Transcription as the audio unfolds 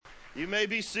You may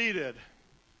be seated.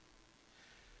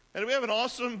 And do we have an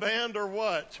awesome band or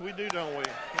what? We do, don't we?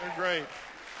 They're great.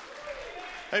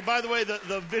 Hey, by the way,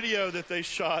 the video that they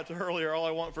shot earlier, All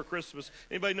I Want for Christmas,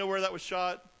 anybody know where that was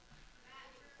shot?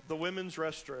 The women's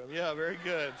restroom. Yeah, very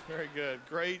good. Very good.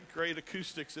 Great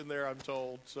acoustics in there, I'm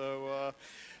told. So,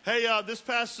 this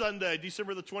past Sunday,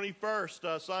 December the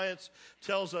 21st, science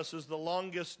tells us is the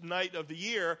longest night of the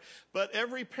year. But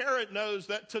every parent knows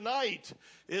that tonight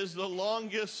is the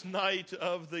longest night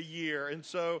of the year. And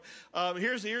so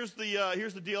here's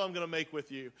the deal I'm going to make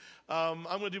with you. I'm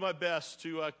going to do my best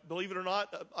to, believe it or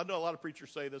not, I know a lot of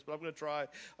preachers say this, but I'm going to try.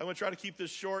 I'm going to try to keep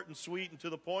this short and sweet and to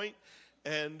the point.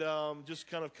 And just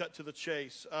kind of cut to the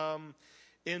chase.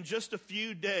 In just a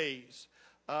few days,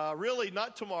 really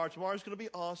not tomorrow. Tomorrow's going to be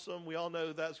awesome. We all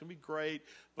know that's going to be great.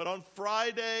 But on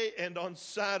Friday and on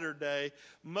Saturday,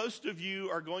 most of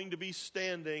you are going to be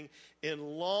standing in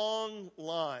long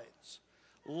lines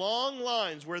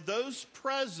where those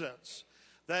presents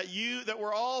that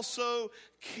were all so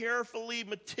carefully,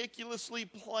 meticulously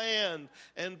planned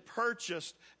and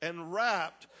purchased and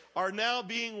wrapped are now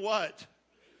being what?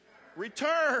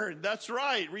 Returned. That's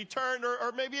right. Returned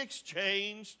or maybe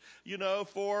exchanged,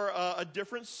 for a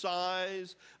different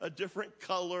size, a different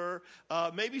color,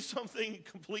 maybe something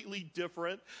completely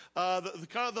different.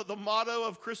 The motto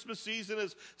of Christmas season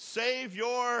is save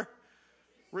your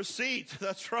receipt.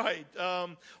 That's right.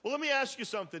 Well, let me ask you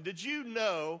something. Did you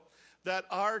know that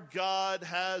our God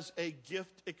has a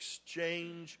gift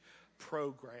exchange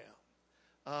program?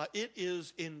 It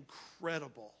is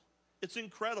incredible. It's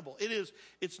incredible.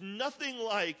 It's nothing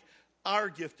like our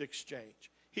gift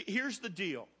exchange. Here's the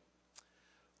deal.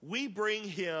 We bring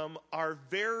him our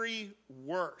very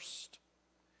worst,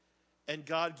 and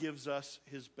God gives us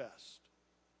his best.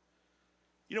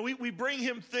 We bring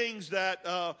him things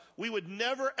that we would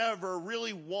never, ever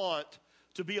really want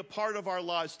to be a part of our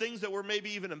lives, things that we're maybe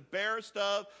even embarrassed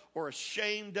of or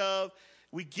ashamed of.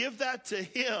 We give that to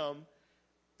him,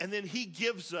 and then he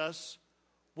gives us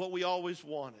what we always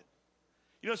wanted.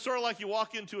 It's sort of like you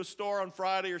walk into a store on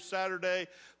Friday or Saturday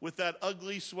with that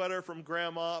ugly sweater from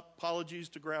Grandma. Apologies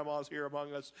to grandmas here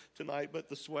among us tonight, but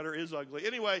the sweater is ugly.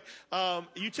 Anyway,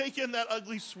 you take in that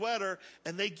ugly sweater,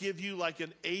 and they give you like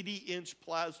an 80-inch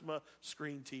plasma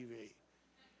screen TV.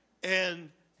 And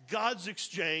God's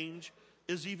exchange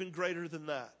is even greater than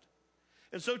that.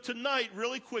 And so tonight,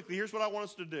 really quickly, here's what I want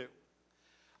us to do.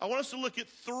 I want us to look at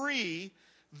 3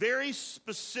 very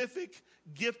specific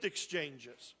gift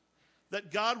exchanges that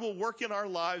God will work in our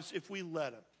lives if we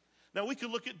let him. Now, we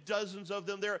could look at dozens of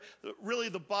them. Really,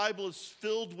 the Bible is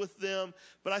filled with them,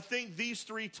 but I think these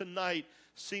 3 tonight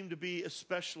seem to be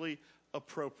especially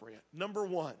appropriate. Number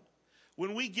 1,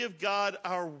 when we give God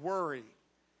our worry,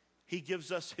 he gives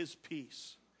us his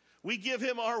peace. We give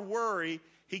him our worry,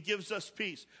 he gives us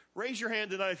peace. Raise your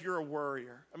hand tonight if you're a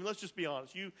worrier. I mean, let's just be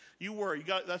honest. You worry.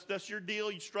 That's your deal.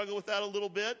 You struggle with that a little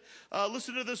bit.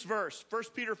 Listen to this verse, 1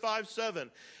 Peter 5:7.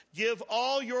 Give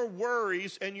all your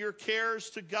worries and your cares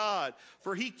to God,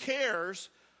 for he cares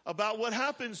about what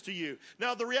happens to you.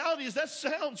 Now, the reality is that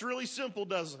sounds really simple,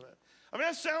 doesn't it? I mean,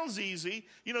 that sounds easy.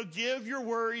 Give your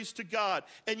worries to God.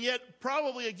 And yet,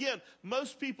 probably, again,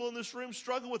 most people in this room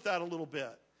struggle with that a little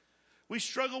bit. We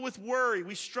struggle with worry.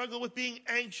 We struggle with being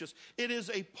anxious. It is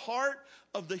a part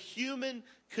of the human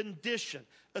condition,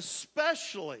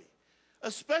 especially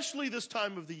this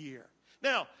time of the year.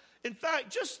 Now, in fact,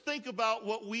 just think about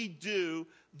what we do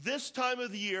this time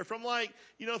of the year from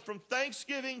from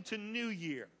Thanksgiving to New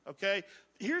Year, okay?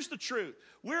 Here's the truth.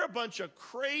 We're a bunch of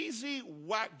crazy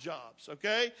whack jobs,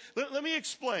 okay? Let me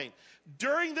explain.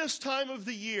 During this time of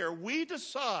the year, we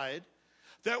decide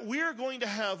that we're going to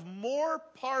have more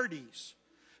parties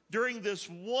during this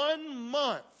 1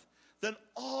 month than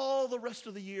all the rest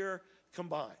of the year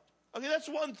combined. Okay, that's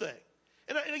one thing.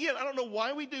 And again, I don't know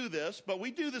why we do this, but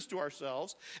we do this to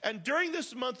ourselves. And during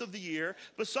this month of the year,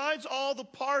 besides all the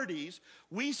parties,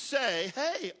 we say,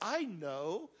 hey, I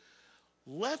know,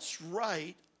 let's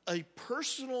write a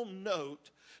personal note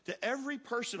to every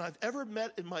person I've ever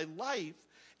met in my life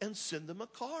and send them a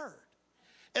card.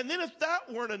 And then if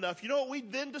that weren't enough, you know what we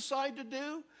then decide to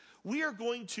do? We are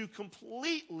going to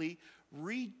completely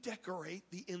redecorate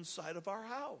the inside of our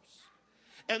house.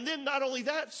 And then not only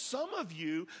that, some of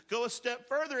you go a step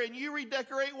further and you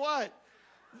redecorate what?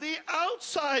 The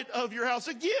outside of your house.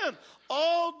 Again,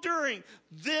 all during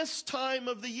this time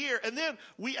of the year. And then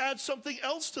we add something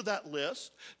else to that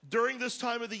list. During this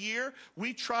time of the year,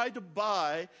 we try to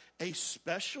buy a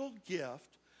special gift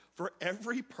for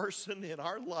every person in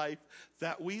our life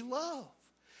that we love.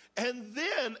 And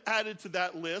then added to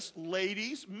that list,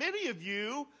 ladies, many of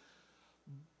you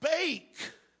bake.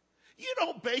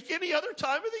 don't bake any other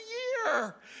time of the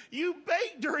year. You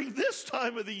bake during this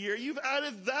time of the year. You've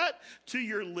added that to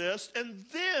your list. And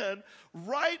then,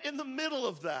 right in the middle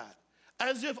of that,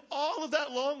 as if all of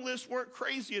that long list weren't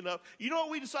crazy enough, you know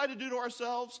what we decided to do to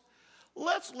ourselves?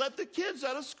 Let's let the kids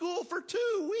out of school for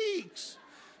 2 weeks.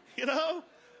 You know?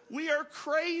 We are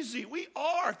crazy. We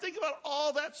are. Think about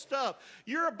all that stuff.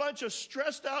 You're a bunch of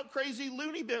stressed out, crazy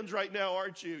loony bins right now,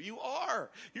 aren't you? You are.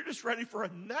 You're just ready for a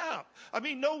nap. I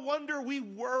mean, no wonder we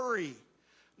worry.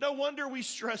 No wonder we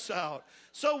stress out.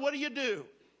 So what do?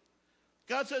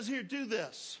 God says, here, do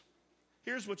this.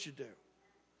 Here's what you do.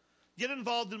 Get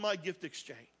involved in my gift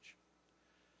exchange.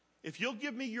 If you'll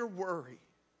give me your worry,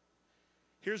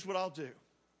 here's what I'll do.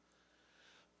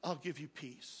 I'll give you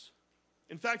peace.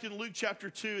 In fact, in Luke chapter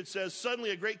 2, it says, suddenly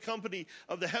a great company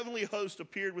of the heavenly host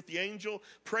appeared with the angel,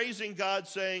 praising God,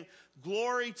 saying,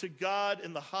 glory to God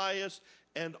in the highest,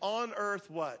 and on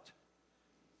earth what?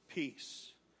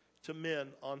 Peace to men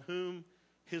on whom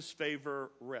his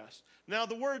favor rests. Now,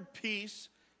 the word peace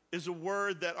is a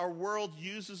word that our world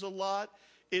uses a lot.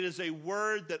 It is a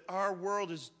word that our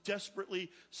world is desperately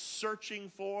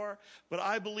searching for, but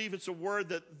I believe it's a word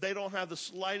that they don't have the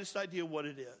slightest idea what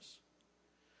it is.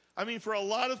 I mean, for a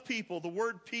lot of people, the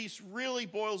word peace really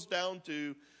boils down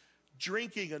to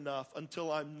drinking enough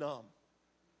until I'm numb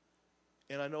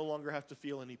and I no longer have to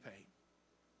feel any pain.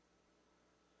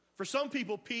 For some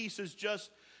people, peace is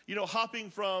just, hopping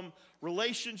from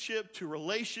relationship to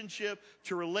relationship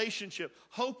to relationship,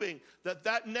 hoping that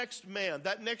that next man,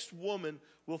 that next woman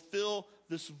will fill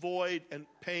this void and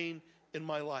pain in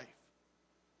my life.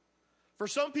 For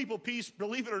some people, peace,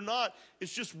 believe it or not,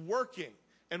 is just working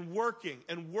and working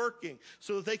and working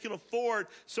so that they can afford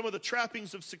some of the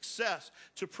trappings of success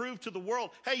to prove to the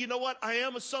world, hey, you know what? I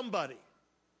am a somebody.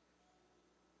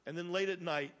 And then late at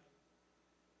night,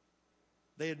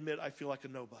 they admit, I feel like a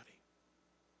nobody.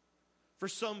 For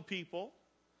some people,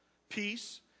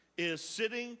 peace is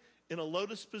sitting in a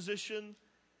lotus position,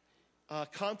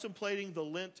 contemplating the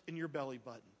lint in your belly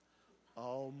button.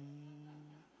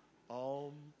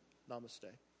 Namaste.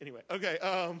 Anyway, okay.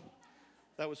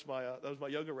 That was my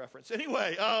yoga reference.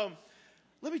 Anyway,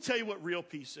 let me tell you what real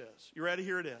peace is. You ready?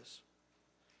 Here it is.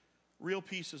 Real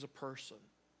peace is a person.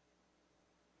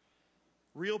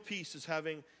 Real peace is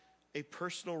having a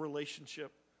personal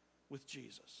relationship with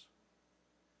Jesus.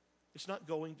 It's not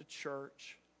going to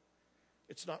church.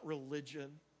 It's not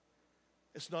religion.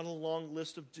 It's not a long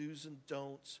list of do's and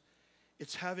don'ts.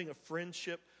 It's having a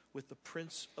friendship with the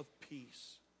Prince of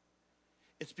Peace.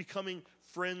 It's becoming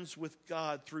friends with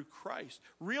God through Christ.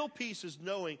 Real peace is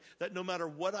knowing that no matter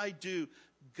what I do,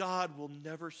 God will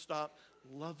never stop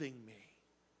loving me.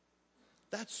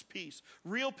 That's peace.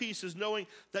 Real peace is knowing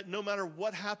that no matter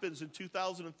what happens in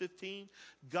 2015,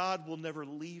 God will never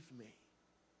leave me.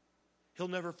 He'll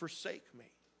never forsake me.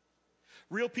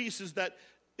 Real peace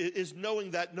is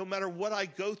knowing that no matter what I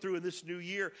go through in this new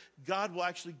year, God will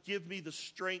actually give me the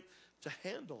strength to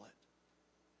handle it.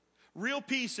 Real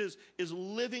peace is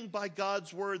living by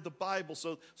God's word, the Bible,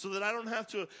 so that I don't have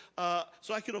to,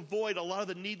 so I can avoid a lot of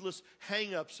the needless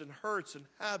hang-ups and hurts and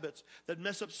habits that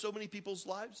mess up so many people's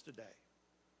lives today.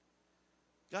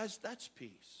 Guys, that's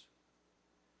peace.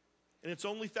 And it's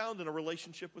only found in a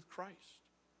relationship with Christ.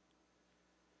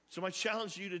 So my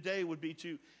challenge to you today would be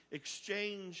to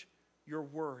exchange your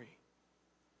worry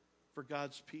for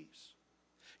God's peace.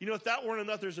 If that weren't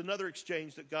enough, there's another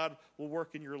exchange that God will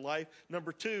work in your life.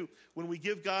 Number 2, when we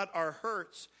give God our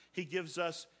hurts, he gives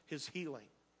us his healing.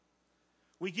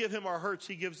 We give him our hurts,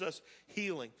 he gives us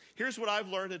healing. Here's what I've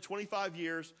learned in 25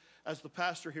 years as the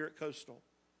pastor here at Coastal.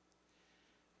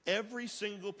 Every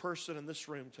single person in this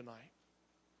room tonight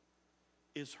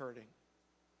is hurting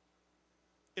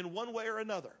in one way or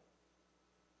another.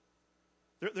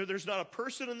 There's not a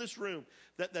person in this room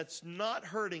that's not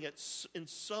hurting in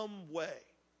some way.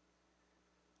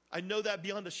 I know that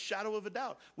beyond a shadow of a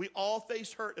doubt. We all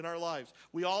face hurt in our lives.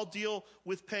 We all deal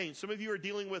with pain. Some of you are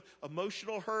dealing with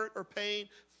emotional hurt or pain,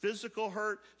 physical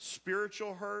hurt,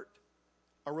 spiritual hurt,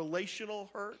 a relational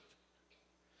hurt.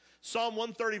 Psalm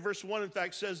 130 verse 1 in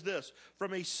fact says this,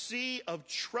 from a sea of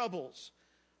troubles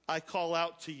I call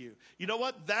out to you. You know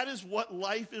what? That is what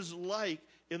life is like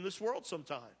in this world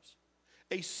sometimes.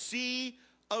 A sea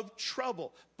of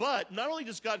trouble. But not only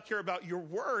does God care about your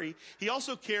worry, he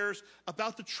also cares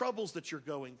about the troubles that you're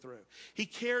going through. He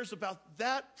cares about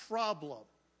that problem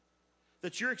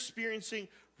that you're experiencing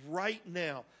right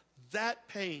now, that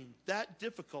pain, that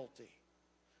difficulty.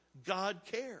 God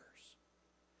cares.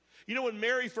 When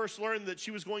Mary first learned that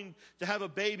she was going to have a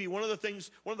baby, one of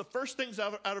the first things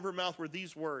out of her mouth were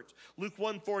these words. Luke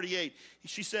 1:48.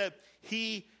 She said,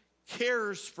 he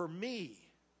cares for me.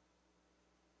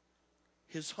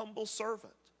 his humble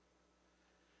servant.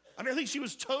 I mean, I think she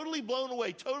was totally blown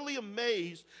away, totally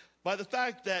amazed by the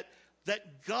fact that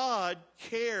God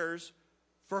cares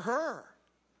for her,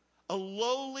 a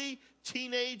lowly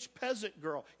teenage peasant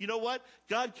girl. You know what?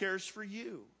 God cares for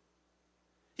you.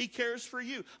 He cares for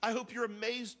you. I hope you're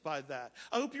amazed by that.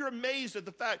 I hope you're amazed at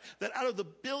the fact that out of the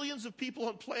billions of people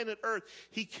on planet Earth,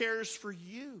 he cares for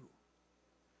you.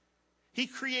 He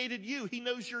created you. He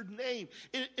knows your name.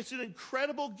 It's an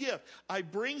incredible gift. I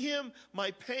bring him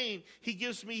my pain. He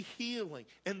gives me healing.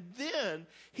 And then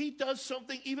he does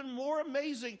something even more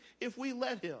amazing if we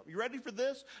let him. You ready for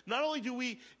this? Not only do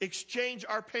we exchange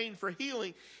our pain for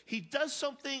healing, he does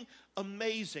something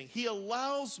amazing. He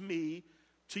allows me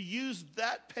to use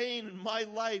that pain in my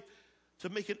life to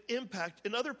make an impact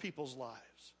in other people's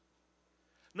lives.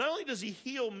 Not only does he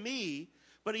heal me,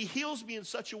 but he heals me in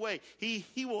such a way. He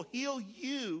will heal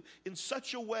you in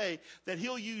such a way that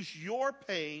he'll use your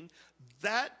pain,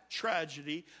 that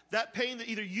tragedy, that pain that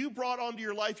either you brought onto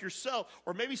your life yourself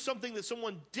or maybe something that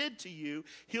someone did to you,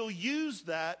 he'll use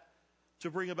that to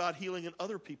bring about healing in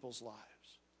other people's lives.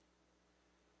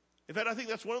 In fact, I think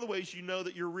that's one of the ways you know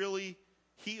that you're really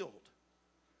healed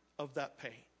of that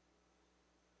pain,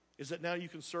 is that now you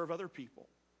can serve other people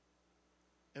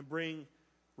and bring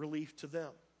relief to them.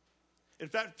 In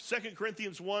fact, 2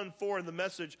 Corinthians 1:4 in the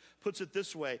Message puts it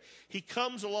this way. He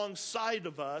comes alongside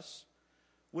of us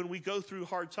when we go through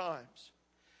hard times.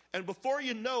 And before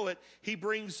you know it, he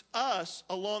brings us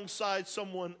alongside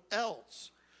someone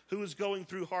else who is going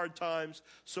through hard times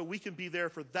so we can be there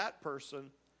for that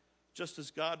person just as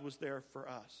God was there for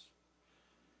us.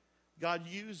 God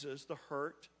uses the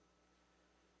hurt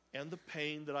and the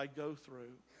pain that I go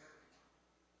through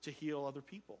to heal other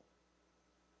people.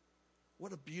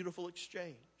 What a beautiful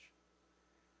exchange.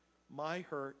 My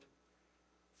hurt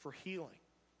for healing.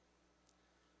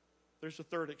 There's a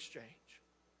third exchange.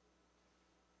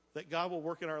 That God will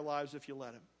work in our lives if you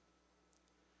let him.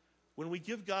 When we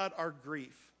give God our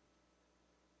grief,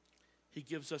 he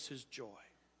gives us his joy.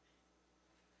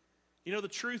 You know, the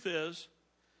truth is,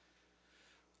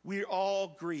 we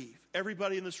all grieve.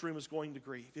 Everybody in this room is going to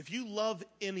grieve. If you love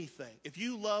anything, if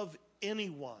you love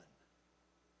anyone,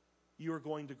 you are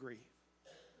going to grieve.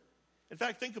 In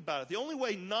fact, think about it. The only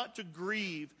way not to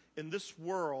grieve in this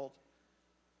world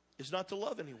is not to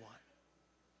love anyone.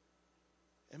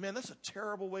 And man, that's a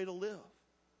terrible way to live.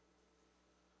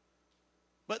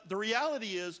 But the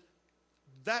reality is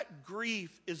that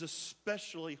grief is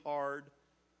especially hard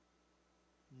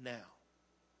now.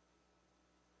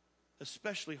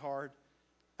 Especially hard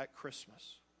at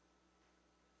Christmas.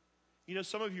 You know,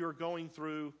 some of you are going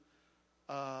through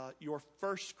your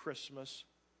first Christmas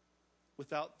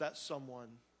without that someone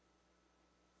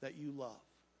that you love.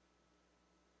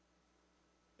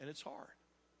 And it's hard.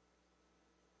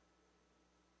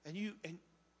 And you've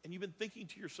been thinking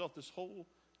to yourself this whole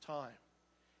time,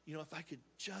 you know, if I could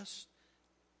just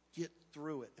get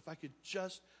through it, if I could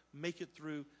just make it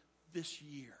through this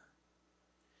year,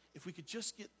 if we could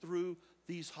just get through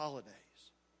these holidays.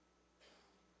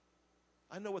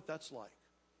 I know what that's like.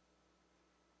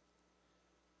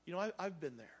 You know, I've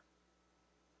been there.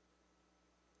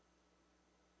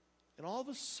 And all of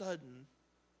a sudden,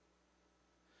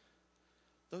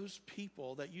 those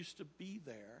people that used to be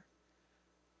there,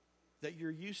 that you're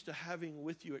used to having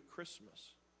with you at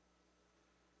Christmas,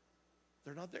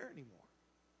 they're not there anymore.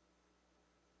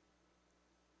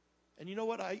 And you know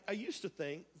what? I used to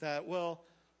think that, well,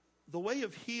 the way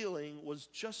of healing was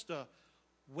just to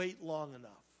wait long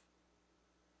enough.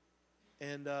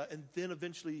 And then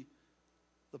eventually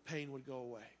the pain would go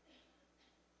away.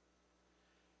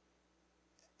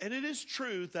 And it is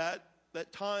true that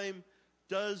time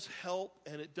does help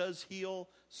and it does heal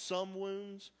some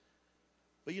wounds.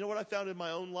 But you know what I found in my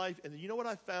own life? And you know what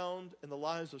I found in the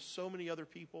lives of so many other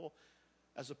people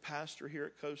as a pastor here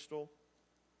at Coastal?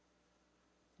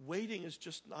 Waiting is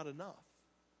just not enough.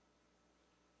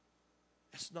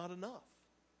 It's not enough.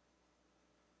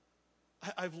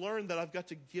 I've learned that I've got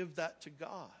to give that to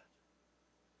God.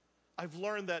 I've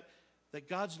learned that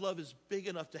God's love is big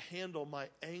enough to handle my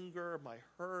anger, my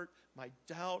hurt, my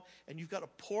doubt. And you've got to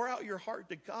pour out your heart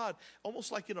to God,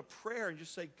 almost like in a prayer, and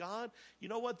just say, God, you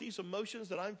know what? These emotions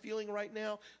that I'm feeling right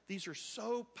now, these are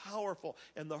so powerful.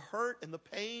 And the hurt and the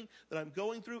pain that I'm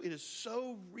going through, it is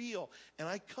so real. And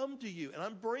I come to you, and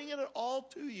I'm bringing it all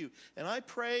to you. And I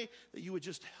pray that you would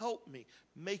just help me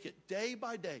make it day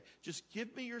by day. Just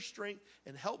give me your strength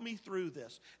and help me through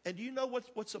this. And do you know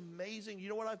what's amazing? You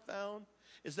know what I found?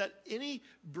 Is that any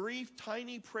brief,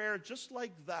 tiny prayer just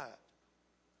like that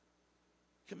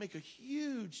can make a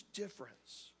huge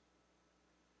difference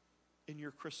in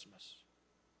your Christmas.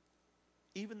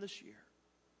 even this year.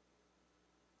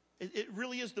 It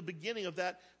really is the beginning of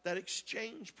that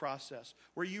exchange process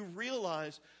where you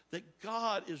realize that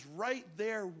God is right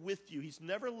there with you. He's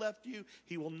never left you.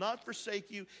 He will not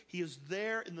forsake you. He is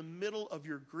there in the middle of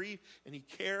your grief, and He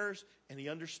cares and He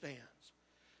understands.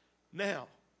 Now,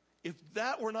 if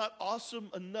that were not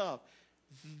awesome enough,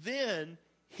 then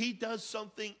He does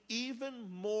something even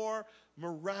more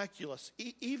miraculous,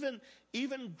 even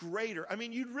greater. I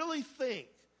mean, you'd really think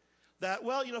that,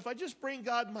 well, if I just bring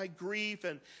God my grief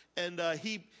and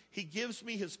he gives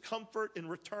me His comfort in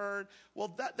return,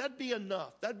 well, that'd be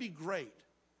enough. That'd be great.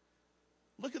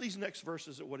 Look at these next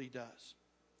verses at what He does.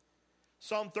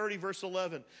 Psalm 30, verse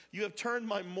 11. You have turned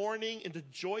my mourning into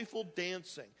joyful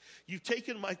dancing. You've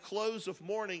taken my clothes of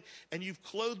mourning and you've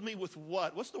clothed me with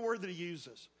what? What's the word that He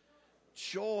uses?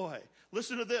 Joy.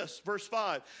 Listen to this, verse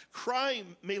 5.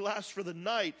 Crying may last for the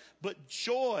night, but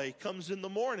joy comes in the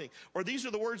morning. Or these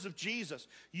are the words of Jesus.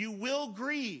 You will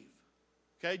grieve.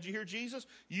 Okay, did you hear Jesus?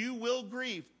 You will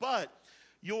grieve, but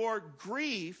your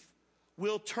grief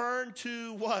will turn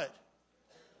to what?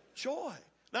 Joy.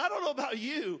 Now, I don't know about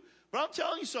you, but I'm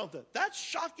telling you something. That's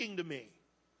shocking to me.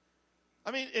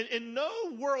 I mean, in no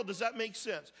world does that make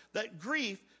sense, that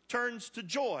grief turns to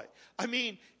joy. I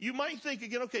mean, you might think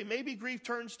again, okay, maybe grief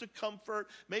turns to comfort.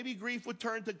 Maybe grief would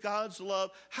turn to God's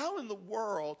love. How in the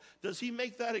world does He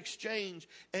make that exchange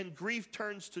and grief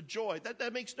turns to joy?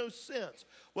 That makes no sense.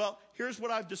 Well, here's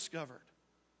what I've discovered.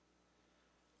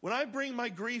 When I bring my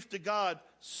grief to God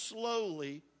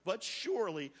slowly but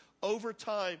surely over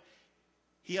time,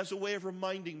 He has a way of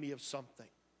reminding me of something.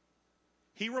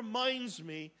 He reminds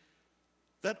me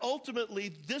that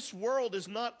ultimately this world is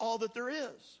not all that there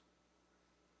is.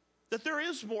 That there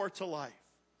is more to life.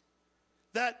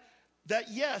 That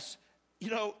yes,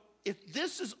 if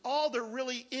this is all there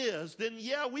really is, then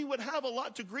yeah, we would have a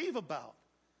lot to grieve about.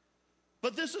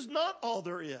 But this is not all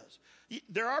there is.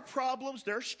 There are problems,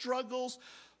 there are struggles,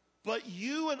 but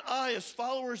you and I, as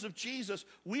followers of Jesus,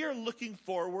 we are looking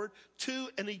forward to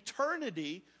an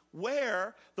eternity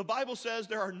where the Bible says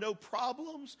there are no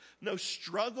problems, no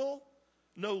struggle,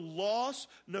 no loss,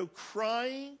 no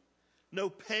crying, no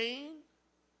pain.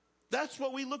 That's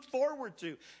what we look forward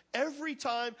to. Every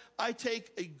time I take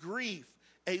a grief,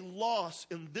 a loss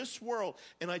in this world,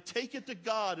 and I take it to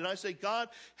God, and I say, God,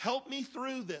 help me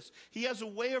through this. He has a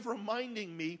way of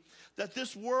reminding me that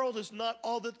this world is not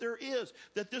all that there is,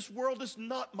 that this world is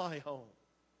not my home.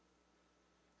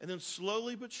 And then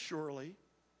slowly but surely,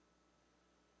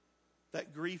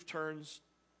 that grief turns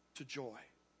to joy.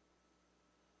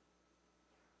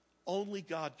 Only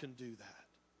God can do that.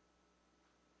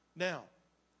 Now,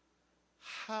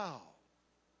 how?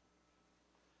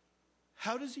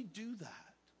 How does He do that?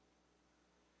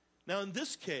 Now, in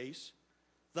this case,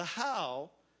 the how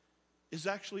is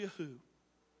actually a who.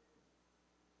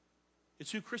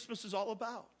 It's who Christmas is all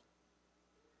about.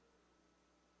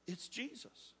 It's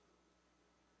Jesus.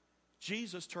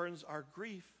 Jesus turns our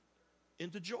grief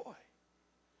into joy.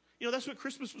 That's what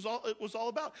Christmas was all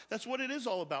about. That's what it is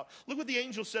all about. Look what the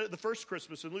angel said at the first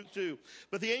Christmas in Luke 2.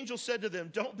 But the angel said to them,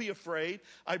 don't be afraid.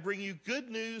 I bring you good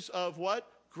news of what?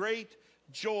 Great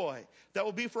joy. That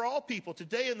will be for all people.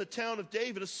 Today in the town of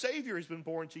David, a Savior has been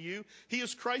born to you. He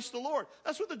is Christ the Lord.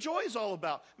 That's what the joy is all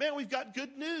about. Man, we've got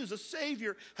good news. A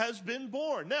Savior has been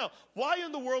born. Now, why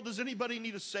in the world does anybody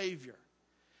need a Savior?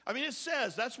 I mean, it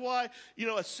says that's why,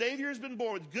 a Savior has been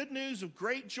born with good news of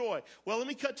great joy. Well, let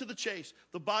me cut to the chase.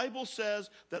 The Bible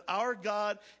says that our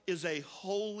God is a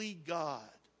holy God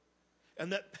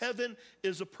and that heaven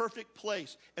is a perfect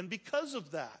place. And because of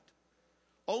that,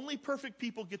 only perfect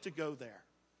people get to go there.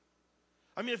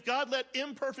 I mean, if God let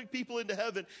imperfect people into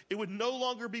heaven, it would no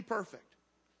longer be perfect.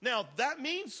 Now, that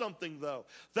means something, though.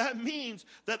 That means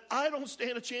that I don't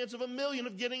stand a chance of a million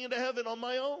of getting into heaven on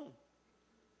my own.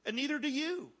 And neither do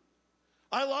you.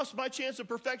 I lost my chance of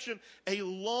perfection a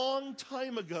long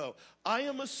time ago. I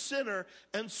am a sinner,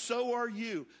 and so are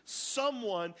you.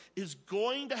 Someone is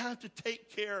going to have to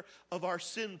take care of our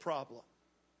sin problem.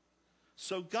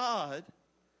 So God,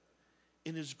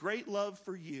 in His great love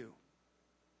for you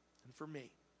and for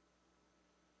me,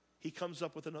 He comes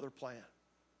up with another plan.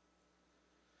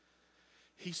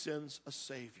 He sends a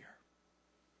Savior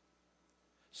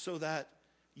so that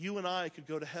you and I could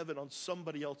go to heaven on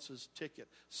somebody else's ticket.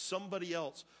 Somebody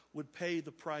else would pay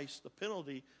the price, the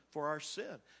penalty for our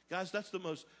sin. Guys, that's the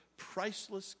most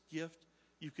priceless gift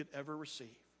you could ever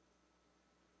receive.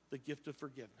 The gift of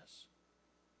forgiveness.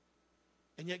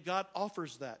 And yet God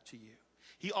offers that to you.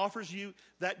 He offers you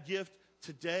that gift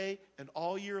today and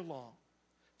all year long.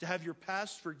 To have your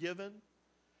past forgiven.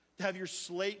 To have your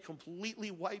slate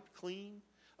completely wiped clean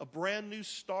a brand new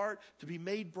start, to be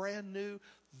made brand new.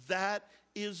 That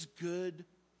is good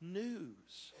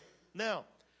news. Now,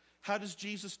 how does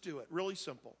Jesus do it? Really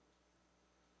simple.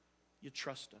 You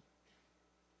trust him.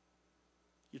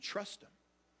 You trust him.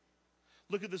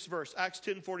 Look at this verse, Acts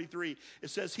 10:43. It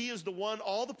says, he is the one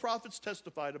all the prophets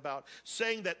testified about,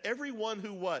 saying that everyone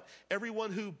who what?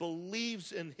 Everyone who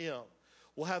believes in him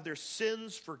will have their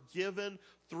sins forgiven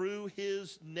through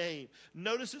his name.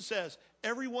 Notice it says,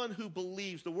 everyone who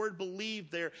believes. The word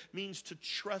believe there means to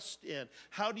trust in.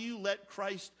 How do you let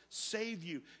Christ save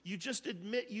you? You just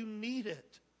admit you need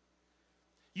it.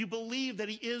 You believe that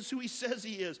he is who he says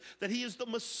he is, that he is the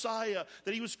Messiah,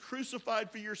 that he was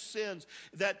crucified for your sins,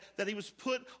 that he was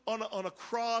put on a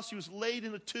cross, he was laid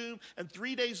in a tomb, and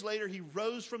 3 days later he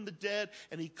rose from the dead,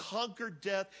 and he conquered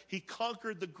death, he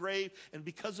conquered the grave, and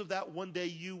because of that, one day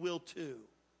you will too.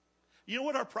 You know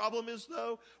what our problem is,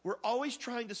 though? We're always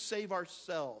trying to save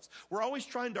ourselves. We're always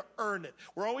trying to earn it.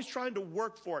 We're always trying to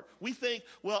work for it. We think,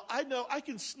 well, I know I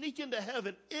can sneak into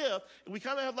heaven if, and we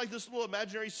kind of have like this little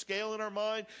imaginary scale in our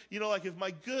mind, like if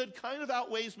my good kind of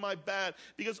outweighs my bad,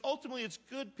 because ultimately it's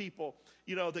good people,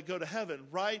 that go to heaven,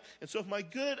 right? And so if my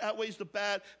good outweighs the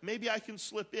bad, maybe I can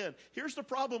slip in. Here's the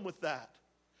problem with that.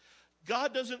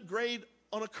 God doesn't grade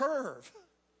on a curve.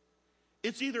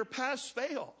 It's either pass,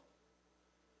 fail.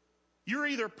 You're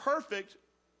either perfect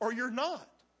or you're not.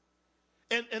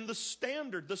 And the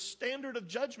standard of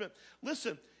judgment,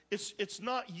 listen, it's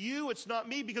not you, it's not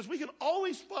me, because we can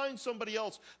always find somebody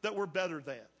else that we're better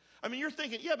than. I mean, you're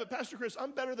thinking, yeah, but Pastor Chris,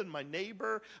 I'm better than my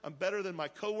neighbor. I'm better than my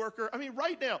coworker. I mean,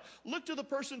 right now, look to the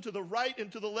person to the right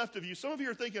and to the left of you. Some of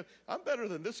you are thinking, I'm better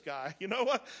than this guy. You know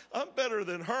what? I'm better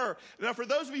than her. Now, for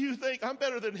those of you who think I'm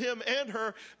better than him and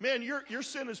her, man, your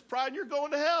sin is pride and you're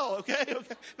going to hell, okay?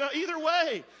 Now, either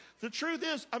way, the truth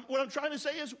is, what I'm trying to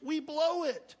say is we blow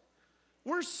it.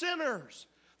 We're sinners.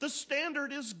 The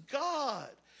standard is God.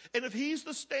 And if he's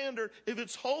the standard, if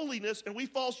it's holiness and we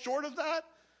fall short of that,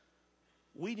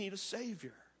 we need a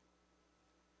Savior.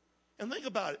 And think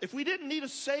about it. If we didn't need a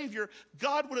Savior,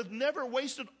 God would have never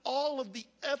wasted all of the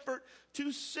effort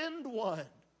to send one.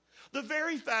 The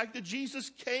very fact that Jesus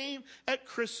came at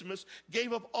Christmas,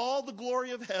 gave up all the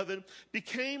glory of heaven,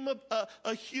 became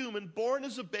a human, born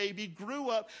as a baby, grew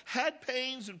up, had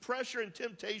pains and pressure and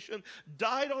temptation,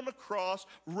 died on the cross,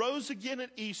 rose again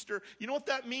at Easter. You know what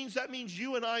that means? That means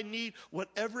you and I need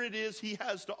whatever it is he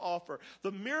has to offer.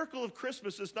 The miracle of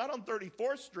Christmas is not on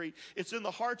 34th Street. It's in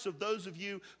the hearts of those of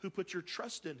you who put your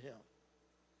trust in him.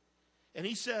 And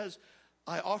he says,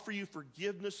 I offer you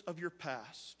forgiveness of your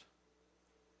past,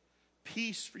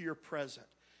 peace for your present,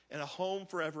 and a home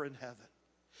forever in heaven.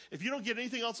 If you don't get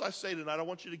anything else I say tonight, I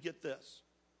want you to get this.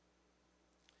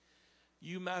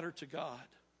 You matter to God.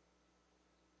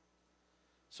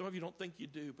 Some of you don't think you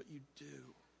do, but you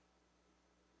do.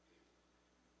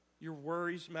 Your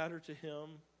worries matter to him.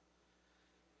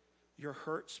 Your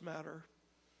hurts matter.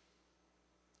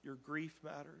 Your grief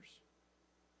matters.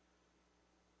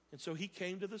 And so he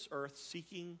came to this earth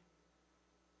seeking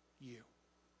you.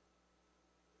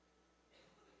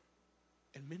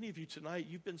 And many of you tonight,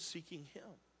 you've been seeking him.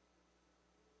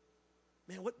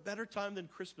 Man, what better time than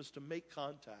Christmas to make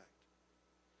contact?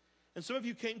 And some of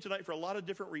you came tonight for a lot of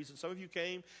different reasons. Some of you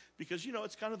came because,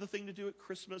 it's kind of the thing to do at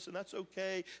Christmas, and that's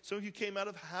okay. Some of you came out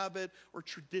of habit or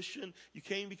tradition. You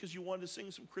came because you wanted to sing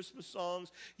some Christmas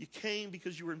songs. You came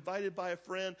because you were invited by a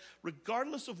friend.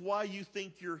 Regardless of why you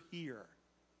think you're here,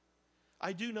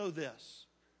 I do know this.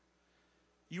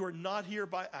 You are not here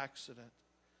by accident.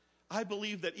 I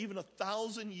believe that even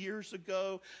 1,000 years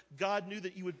ago, God knew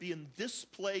that you would be in this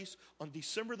place on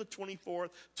December the 24th,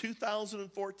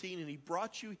 2014, and he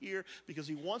brought you here because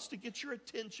he wants to get your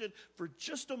attention for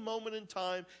just a moment in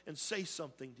time and say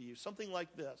something to you, something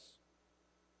like this.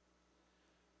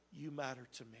 You matter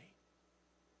to me.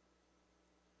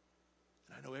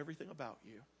 And I know everything about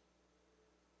you.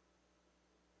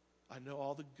 I know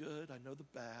all the good, I know the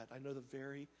bad, I know the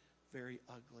very, very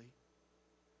ugly.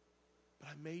 But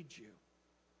I made you.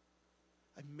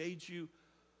 I made you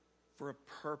for a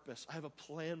purpose. I have a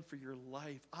plan for your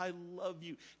life. I love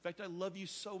you. In fact, I love you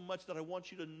so much that I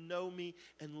want you to know me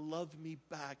and love me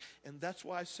back. And that's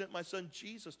why I sent my son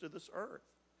Jesus to this earth,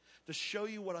 to show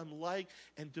you what I'm like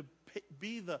and to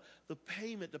be the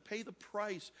payment, to pay the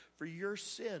price for your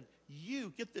sin.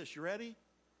 You, get this, you ready?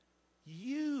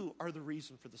 You are the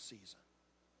reason for the season.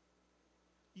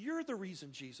 You're the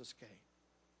reason Jesus came.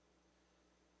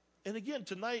 And again,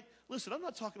 tonight, listen, I'm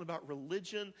not talking about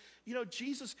religion.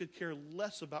 Jesus could care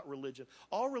less about religion.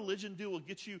 All religion will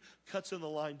get you cuts in the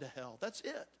line to hell. That's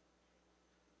it.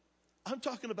 I'm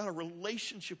talking about a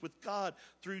relationship with God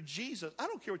through Jesus. I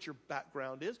don't care what your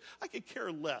background is. I could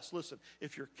care less. Listen,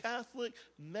 if you're Catholic,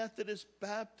 Methodist,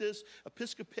 Baptist,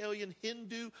 Episcopalian,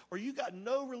 Hindu, or you got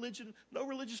no religion, no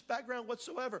religious background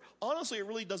whatsoever, honestly, it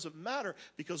really doesn't matter,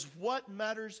 because what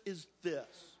matters is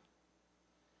this.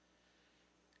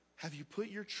 Have you put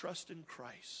your trust in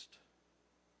Christ?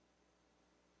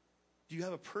 Do you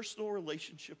have a personal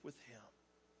relationship with Him?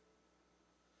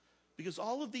 Because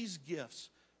all of these gifts,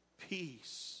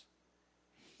 peace,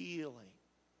 healing,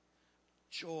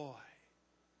 joy,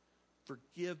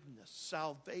 forgiveness,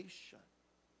 salvation,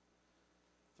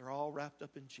 they're all wrapped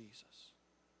up in Jesus.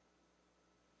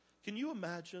 Can you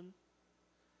imagine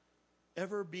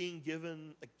ever being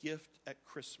given a gift at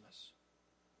Christmas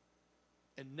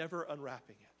and never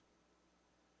unwrapping it?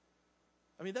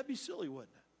 I mean, that'd be silly, wouldn't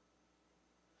it?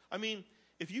 I mean,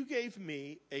 if you gave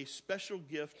me a special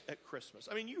gift at Christmas,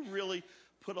 I mean, you really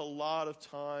put a lot of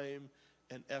time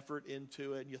and effort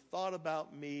into it, and you thought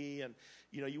about me, and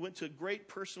you went to great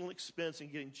personal expense in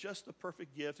getting just the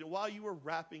perfect gift, and while you were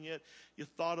wrapping it, you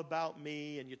thought about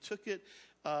me, and you took it,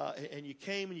 and you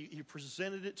came and you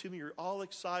presented it to me. You're all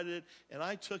excited, and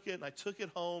I took it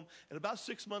home, and about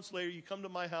 6 months later, you come to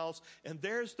my house, and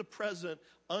there's the present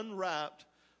unwrapped,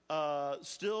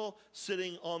 still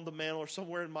sitting on the mantle or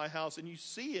somewhere in my house, and you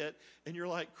see it, and you're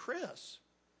like, Chris,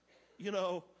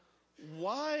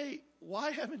 why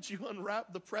haven't you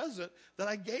unwrapped the present that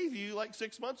I gave you like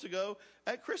 6 months ago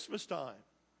at Christmas time?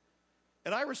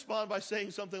 And I respond by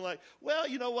saying something like, well,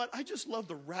 you know what? I just love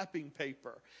the wrapping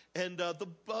paper. And the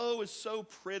bow is so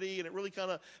pretty, and it really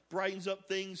kind of brightens up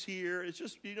things here. It's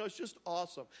just, it's just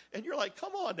awesome. And you're like,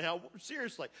 come on now,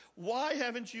 seriously, why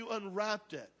haven't you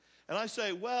unwrapped it? And I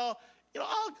say, well,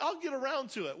 I'll get around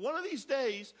to it. One of these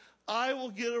days, I will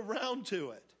get around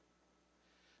to it.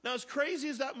 Now, as crazy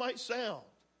as that might sound,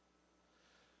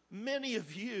 many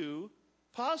of you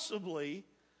possibly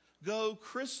go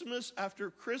Christmas after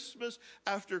Christmas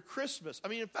after Christmas. I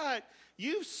mean, in fact,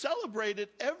 you've celebrated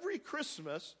every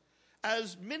Christmas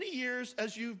as many years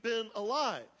as you've been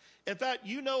alive. In fact,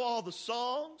 you know all the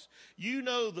songs, you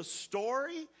know the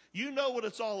story, you know what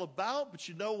it's all about, but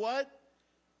you know what?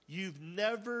 You've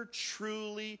never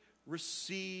truly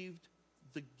received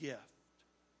the gift.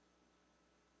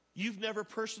 You've never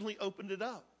personally opened it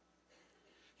up.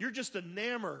 You're just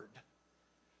enamored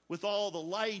with all the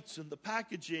lights and the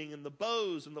packaging and the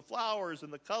bows and the flowers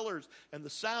and the colors and the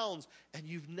sounds, and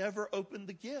you've never opened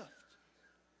the gift.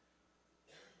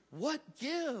 What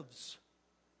gives?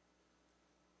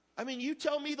 I mean, you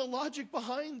tell me the logic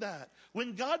behind that.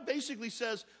 When God basically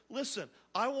says, listen,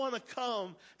 I want to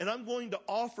come and I'm going to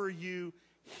offer you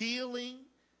healing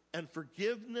and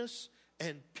forgiveness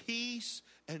and peace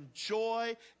and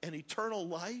joy and eternal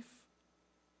life,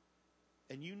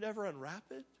 and you never unwrap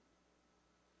it,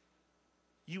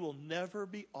 you will never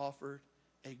be offered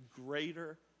a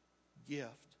greater gift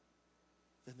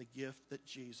than the gift that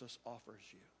Jesus offers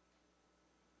you.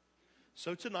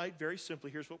 So tonight, very simply,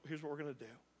 here's what we're going to do.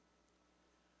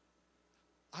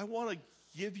 I want to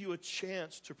give you a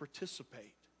chance to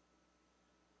participate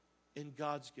in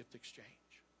God's gift exchange.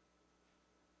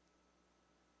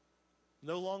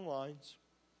 No long lines.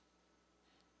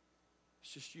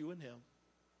 It's just you and Him.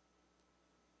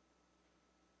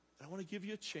 And I want to give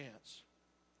you a chance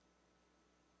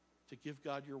to give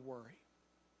God your worry.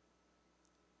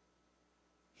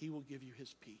 He will give you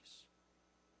His peace.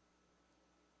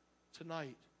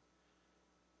 Tonight,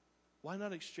 why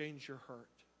not exchange your hurt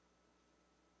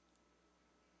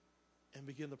and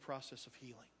begin the process of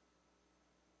healing?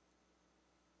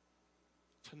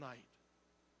 Tonight,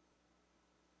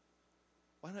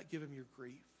 why not give Him your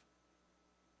grief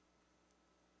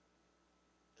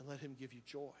and let Him give you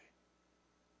joy?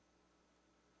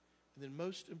 And then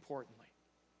most importantly,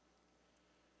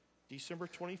 December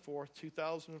 24th,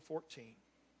 2014,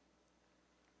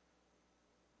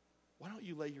 why don't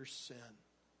you lay your sin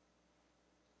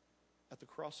at the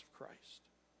cross of Christ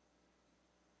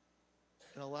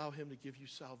and allow Him to give you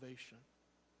salvation,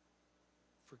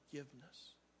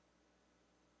 forgiveness,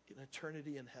 an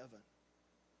eternity in heaven?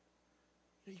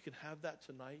 You can have that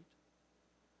tonight.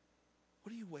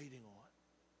 What are you waiting on?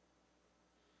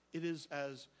 It is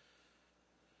as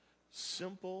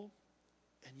simple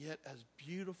and yet as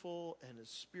beautiful and as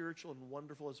spiritual and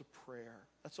wonderful as a prayer.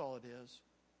 That's all it is.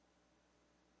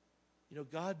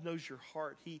 God knows your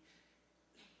heart.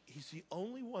 He's the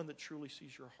only one that truly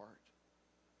sees your heart.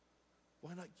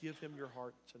 Why not give Him your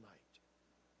heart tonight?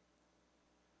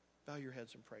 Bow your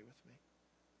heads and pray with me.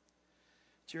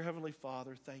 Dear Heavenly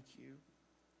Father, thank you.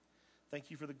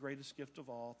 Thank you for the greatest gift of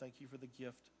all. Thank you for the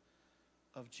gift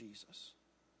of Jesus.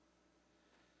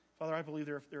 Father, I believe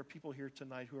there are people here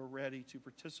tonight who are ready to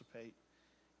participate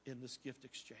in this gift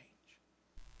exchange.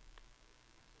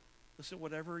 Listen,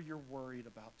 whatever you're worried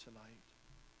about tonight,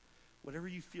 whatever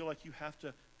you feel like you have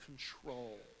to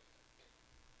control,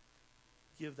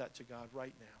 give that to God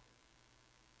right now.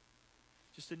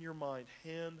 Just in your mind,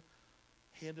 hand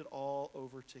it all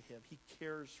over to Him. He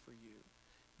cares for you.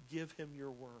 Give Him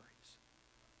your worries.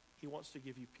 He wants to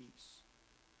give you peace.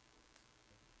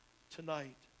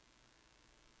 Tonight,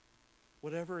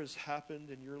 whatever has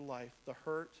happened in your life, the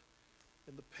hurt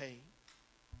and the pain,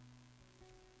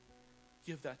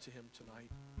 give that to Him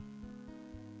tonight.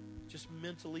 Just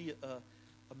mentally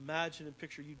imagine and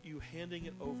picture you handing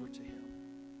it over to Him.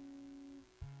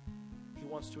 He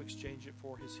wants to exchange it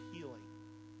for His healing.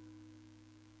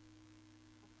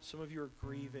 Some of you are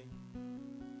grieving.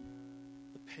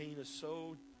 The pain is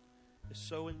so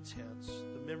intense.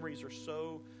 The memories are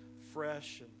so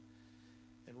fresh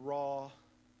and raw.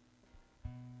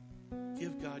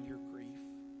 Give God your grief.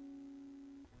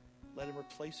 Let Him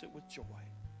replace it with joy.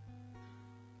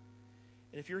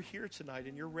 And if you're here tonight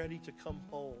and you're ready to come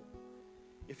home,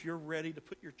 if you're ready to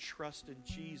put your trust in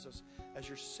Jesus as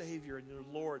your Savior and your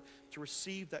Lord, to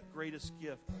receive that greatest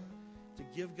gift, to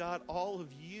give God all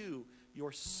of you,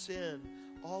 your sin,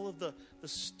 all of the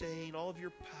stain, all of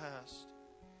your past.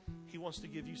 He wants to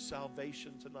give you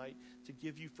salvation tonight, to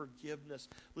give you forgiveness.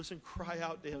 Listen, cry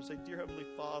out to Him. Say, Dear Heavenly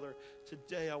Father,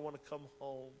 today I want to come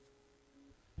home.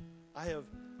 Not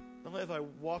only have I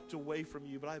walked away from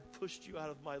you, but I have pushed you out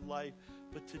of my life.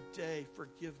 But today,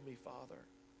 forgive me, Father.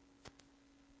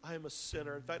 I am a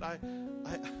sinner. In fact,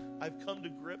 I've come to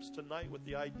grips tonight with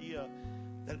the idea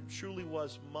that it truly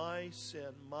was my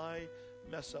sin, my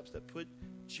mess-ups that put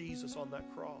Jesus on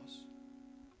that cross.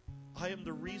 I am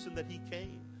the reason that He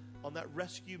came on that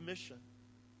rescue mission.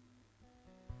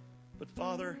 But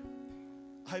Father,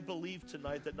 I believe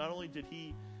tonight that not only did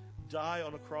He die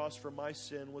on a cross for my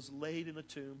sin, was laid in a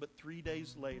tomb, but 3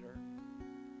 days later,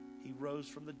 He rose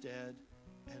from the dead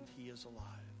and He is alive.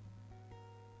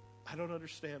 I don't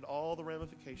understand all the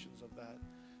ramifications of that,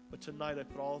 but tonight I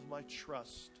put all of my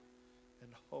trust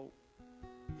and hope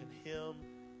in Him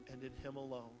and in Him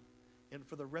alone. And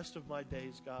for the rest of my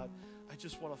days, God, I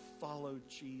just want to follow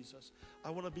Jesus. I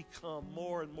want to become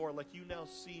more and more like you now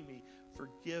see me,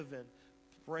 forgiven,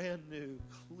 brand new,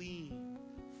 clean.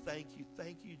 Thank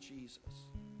you, Jesus.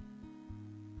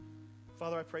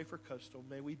 Father, I pray for Coastal.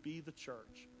 May we be the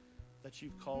church that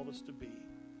you've called us to be.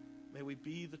 May we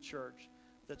be the church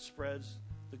that spreads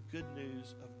the good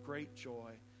news of great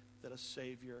joy that a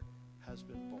Savior has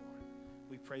been born.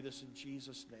 We pray this in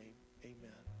Jesus' name.